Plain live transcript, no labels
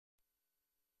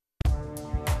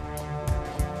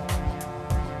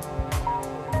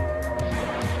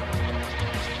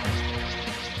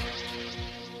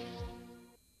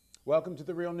Welcome to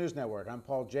the Real News Network. I'm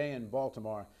Paul Jay in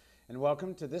Baltimore, and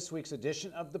welcome to this week's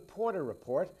edition of the Porter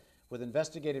Report with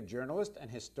investigative journalist and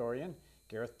historian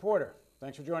Gareth Porter.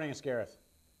 Thanks for joining us, Gareth.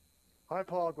 Hi,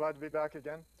 Paul. Glad to be back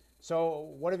again.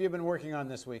 So, what have you been working on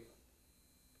this week?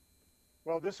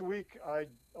 Well, this week,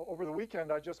 over the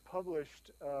weekend, I just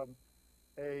published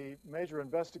a major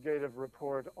investigative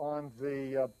report on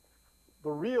the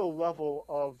real level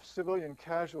of civilian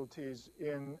casualties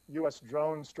in U.S.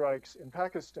 drone strikes in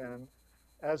Pakistan,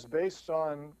 as based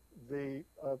on the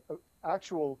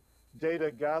actual data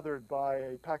gathered by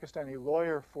a Pakistani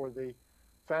lawyer for the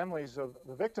families of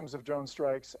the victims of drone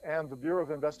strikes and the Bureau of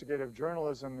Investigative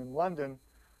Journalism in London,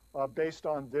 based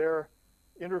on their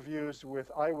interviews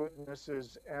with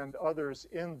eyewitnesses and others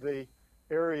in the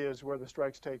areas where the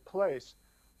strikes take place.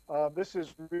 This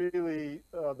is really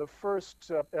the first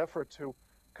effort to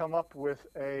come up with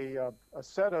a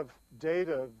set of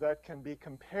data that can be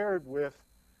compared with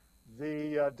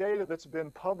the data that's been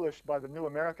published by the New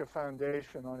America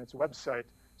Foundation on its website,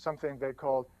 something they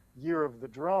call Year of the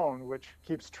Drone, which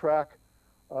keeps track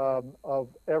of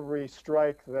every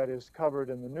strike that is covered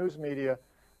in the news media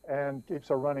and keeps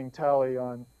a running tally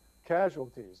on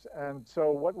casualties. And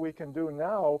so what we can do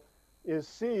now is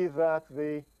see that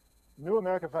the New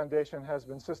America Foundation has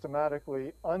been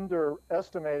systematically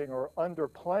underestimating or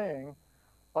underplaying,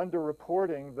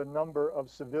 underreporting the number of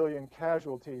civilian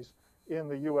casualties in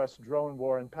the U.S. drone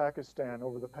war in Pakistan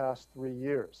over the past 3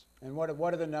 years. And what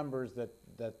are the numbers that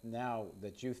now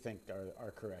that you think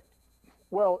are correct?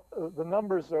 Well, the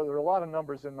numbers there are a lot of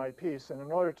numbers in my piece, and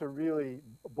in order to really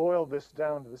boil this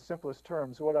down to the simplest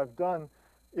terms, what I've done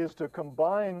is to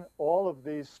combine all of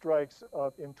these strikes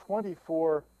in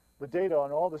 24, the data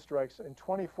on all the strikes in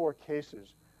 24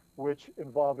 cases, which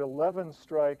involve 11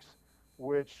 strikes,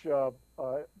 which the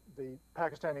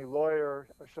Pakistani lawyer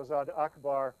Shahzad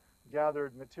Akbar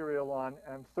gathered material on,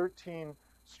 and 13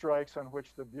 strikes on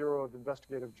which the Bureau of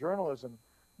Investigative Journalism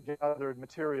gathered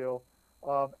material.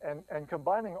 And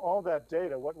combining all that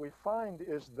data, what we find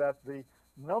is that the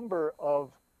number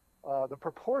of, the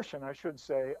proportion, I should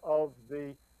say, of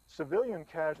the civilian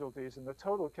casualties and the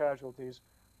total casualties,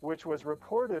 which was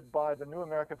reported by the New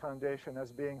America Foundation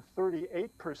as being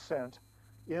 38%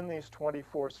 in these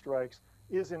 24 strikes,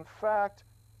 is in fact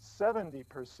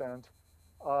 70%.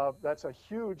 That's a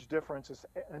huge difference. It's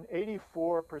an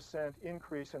 84%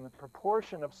 increase in the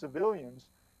proportion of civilians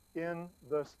in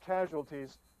the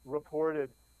casualties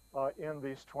reported in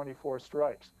these 24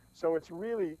 strikes. So it's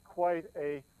really quite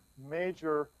a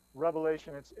major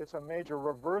revelation. It's a major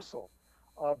reversal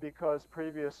because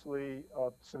previously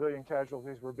civilian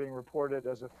casualties were being reported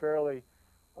as a fairly,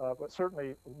 but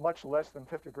certainly much less than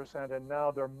 50%, and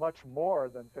now they're much more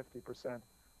than 50%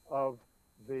 of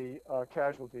the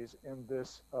casualties in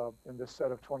this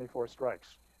set of 24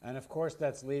 strikes. And of course,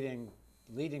 that's leading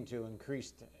to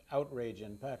increased outrage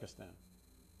in Pakistan.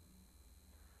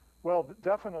 Well,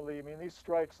 definitely. I mean, these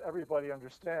strikes, everybody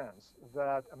understands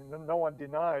that. I mean, no one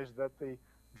denies that the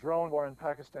drone war in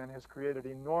Pakistan has created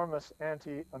enormous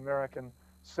anti-American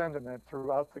sentiment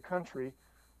throughout the country,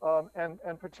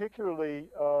 and particularly,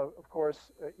 of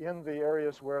course, in the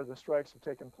areas where the strikes have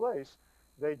taken place.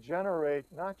 They generate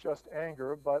not just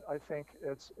anger, but I think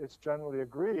it's generally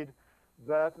agreed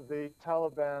that the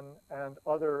Taliban and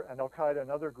Al-Qaeda and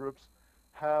other groups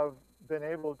have been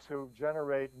able to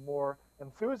generate more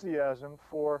enthusiasm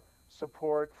for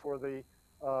support for the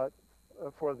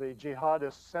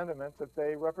jihadist sentiment that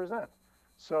they represent.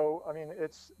 So, I mean,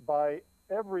 it's by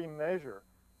every measure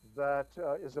that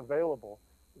is available,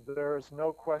 there's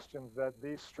no question that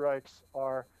these strikes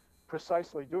are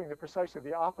doing precisely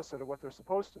the opposite of what they're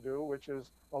supposed to do, which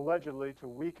is allegedly to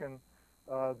weaken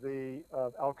the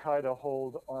Al-Qaeda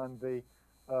hold on the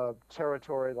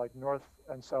territory like North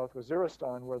and South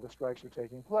Waziristan, where the strikes are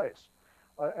taking place.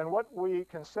 And what we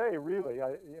can say, really,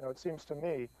 it seems to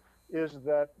me, is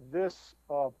that this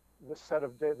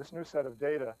new set of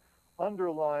data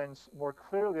underlines more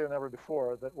clearly than ever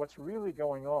before that what's really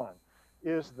going on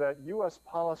is that U.S.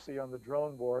 policy on the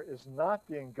drone war is not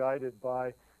being guided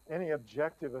by any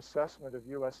objective assessment of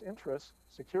U.S. interests,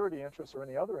 security interests, or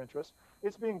any other interests.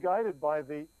 It's being guided by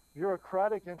the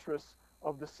bureaucratic interests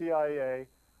of the CIA,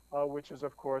 which is,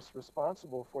 of course,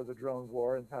 responsible for the drone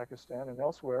war in Pakistan and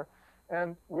elsewhere,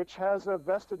 and which has a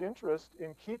vested interest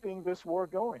in keeping this war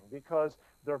going because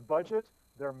their budget,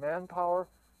 their manpower,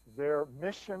 their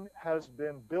mission has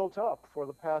been built up for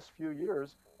the past few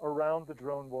years around the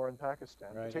drone war in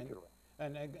Pakistan, right. Particularly.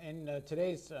 And in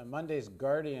today's Monday's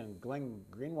Guardian, Glenn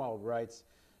Greenwald writes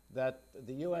that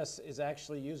the U.S. is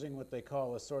actually using what they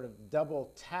call a sort of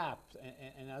double tap.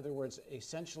 In other words,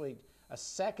 essentially a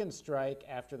second strike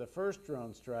after the first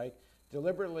drone strike,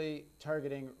 deliberately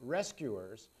targeting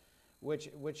rescuers, which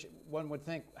one would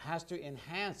think has to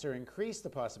enhance or increase the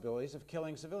possibilities of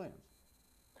killing civilians.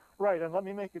 Right, and let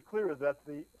me make it clear that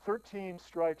the 13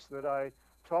 strikes that I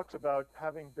talked about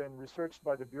having been researched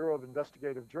by the Bureau of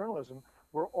Investigative Journalism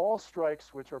were all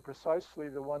strikes which are precisely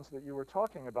the ones that you were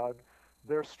talking about.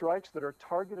 They're strikes that are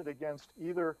targeted against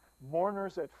either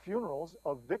mourners at funerals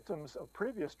of victims of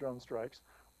previous drone strikes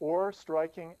or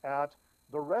striking at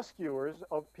the rescuers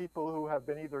of people who have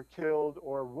been either killed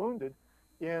or wounded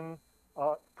in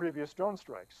previous drone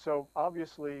strikes. So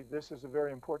obviously this is a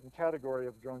very important category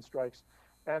of drone strikes.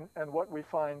 And what we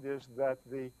find is that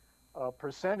the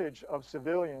percentage of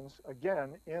civilians,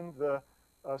 again, in the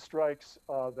strikes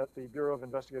that the Bureau of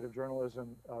Investigative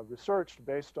Journalism researched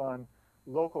based on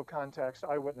local contacts,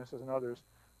 eyewitnesses, and others,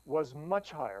 was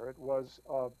much higher.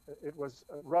 It was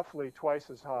roughly twice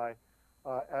as high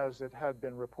as it had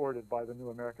been reported by the New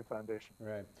America Foundation.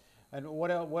 Right. And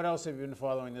what else have you been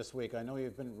following this week? I know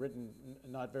you've been written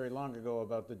not very long ago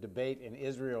about the debate in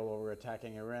Israel over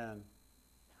attacking Iran.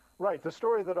 Right. The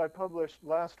story that I published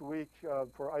last week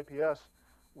for IPS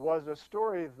was a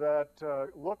story that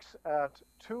looks at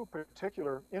two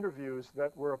particular interviews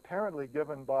that were apparently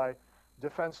given by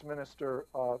Defense Minister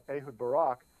Ehud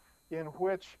Barak, in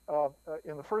which,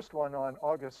 in the first one on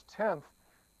August 10th,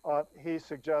 he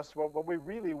suggests, well, what we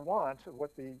really want,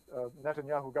 what the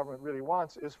Netanyahu government really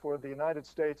wants, is for the United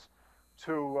States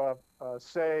to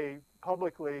say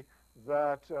publicly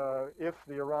that if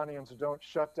the Iranians don't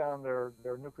shut down their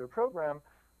nuclear program,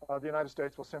 the United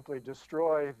States will simply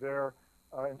destroy their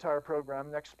entire program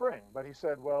next spring. But he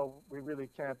said, well, we really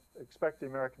can't expect the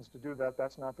Americans to do that.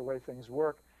 That's not the way things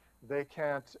work. They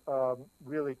can't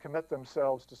really commit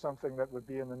themselves to something that would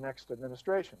be in the next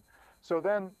administration. So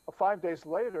then 5 days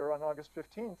later, on August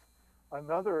 15th,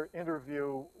 another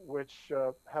interview which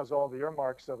has all the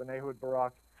earmarks of an Ehud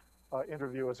Barak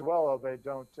interview as well, although they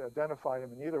don't identify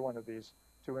him in either one of these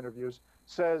two interviews,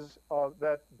 says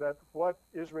that what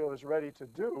Israel is ready to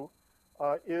do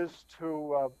is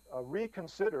to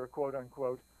reconsider, quote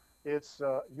unquote, its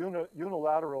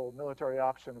unilateral military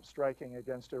option of striking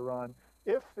against Iran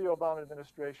if the Obama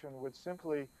administration would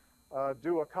simply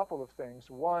do a couple of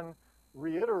things. One,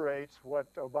 reiterate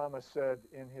what Obama said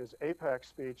in his AIPAC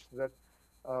speech, that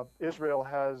Israel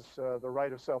has the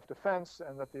right of self-defense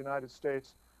and that the United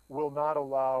States will not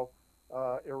allow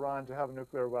Iran to have a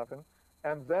nuclear weapon.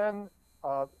 And then,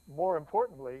 more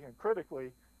importantly and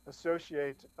critically,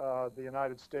 associate the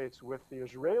United States with the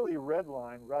Israeli red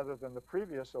line rather than the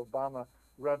previous Obama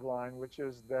red line, which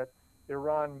is that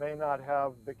Iran may not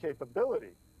have the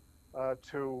capability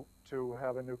to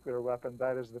have a nuclear weapon,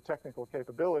 that is the technical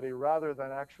capability, rather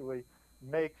than actually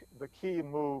make the key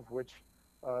move which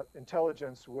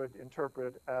intelligence would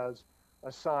interpret as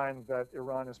a sign that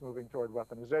Iran is moving toward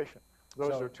weaponization.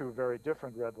 Those are two very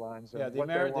different red lines. Yeah, the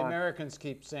Americans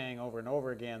keep saying over and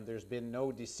over again there's been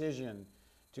no decision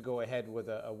to go ahead with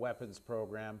a weapons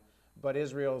program, but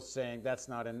Israel's saying that's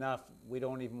not enough. We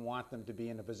don't even want them to be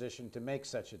in a position to make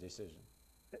such a decision.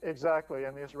 Exactly,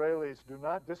 and the Israelis do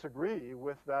not disagree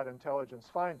with that intelligence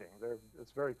finding.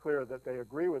 It's very clear that they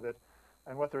agree with it,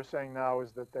 and what they're saying now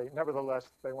is that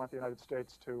nevertheless, they want the United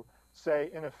States to say,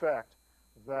 in effect,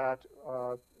 that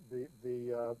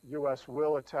the U.S.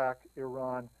 will attack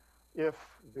Iran if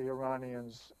the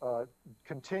Iranians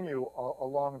continue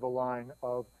along the line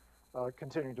of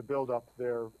continuing to build up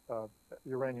their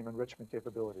uranium enrichment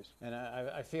capabilities. And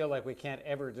I feel like we can't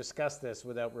ever discuss this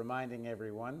without reminding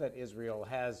everyone that Israel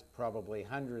has probably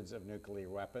hundreds of nuclear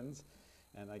weapons,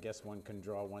 and I guess one can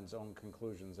draw one's own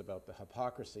conclusions about the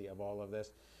hypocrisy of all of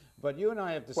this. But you and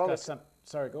I have discussed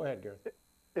Sorry, go ahead, Gareth.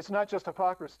 It's not just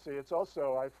hypocrisy, it's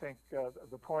also, I think,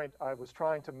 the point I was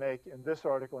trying to make in this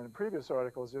article and in previous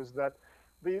articles is that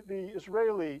the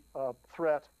Israeli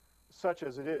threat, such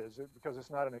as it is, because it's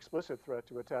not an explicit threat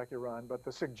to attack Iran, but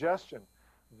the suggestion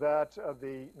that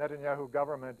the Netanyahu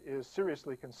government is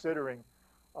seriously considering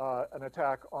an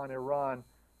attack on Iran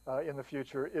in the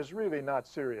future is really not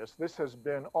serious. This has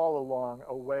been all along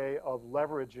a way of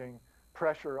leveraging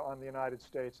pressure on the United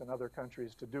States and other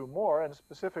countries to do more, and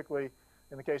specifically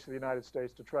in the case of the United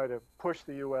States to try to push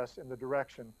the U.S. in the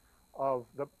direction of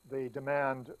the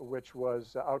demand which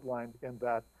was outlined in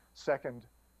that second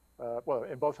well,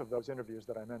 in both of those interviews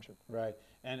that I mentioned. Right,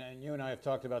 and you and I have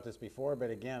talked about this before, but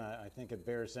again, I think it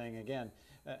bears saying again.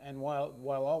 And while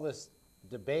all this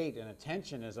debate and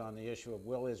attention is on the issue of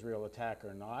will Israel attack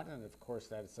or not, and of course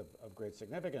that's of great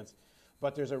significance,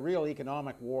 but there's a real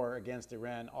economic war against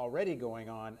Iran already going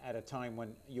on at a time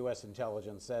when U.S.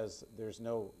 intelligence says there's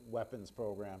no weapons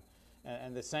program.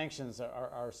 And the sanctions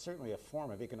are certainly a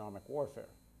form of economic warfare.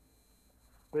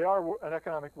 They are an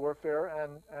economic warfare,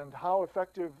 and how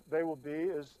effective they will be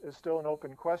is still an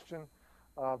open question,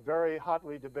 very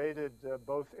hotly debated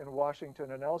both in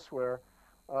Washington and elsewhere.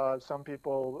 Some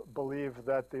people believe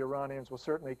that the Iranians will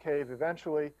certainly cave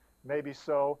eventually, maybe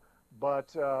so,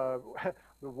 but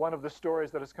one of the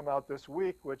stories that has come out this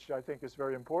week, which I think is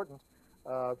very important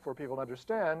for people to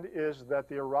understand, is that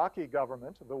the Iraqi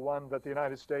government, the one that the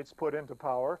United States put into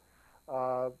power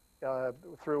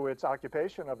through its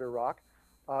occupation of Iraq,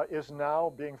 is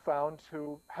now being found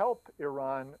to help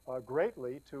Iran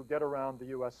greatly to get around the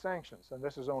U.S. sanctions. And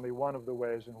this is only one of the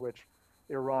ways in which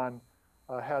Iran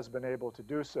has been able to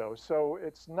do so. So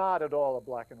it's not at all a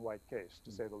black and white case,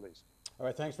 to say the least. All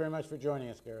right, thanks very much for joining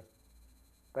us, Gareth.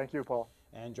 Thank you, Paul.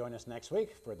 And join us next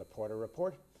week for the Porter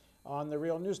Report on the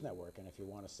Real News Network. And if you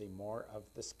want to see more of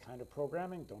this kind of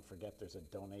programming, don't forget there's a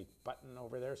donate button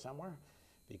over there somewhere,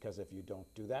 because if you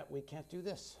don't do that, we can't do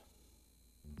this.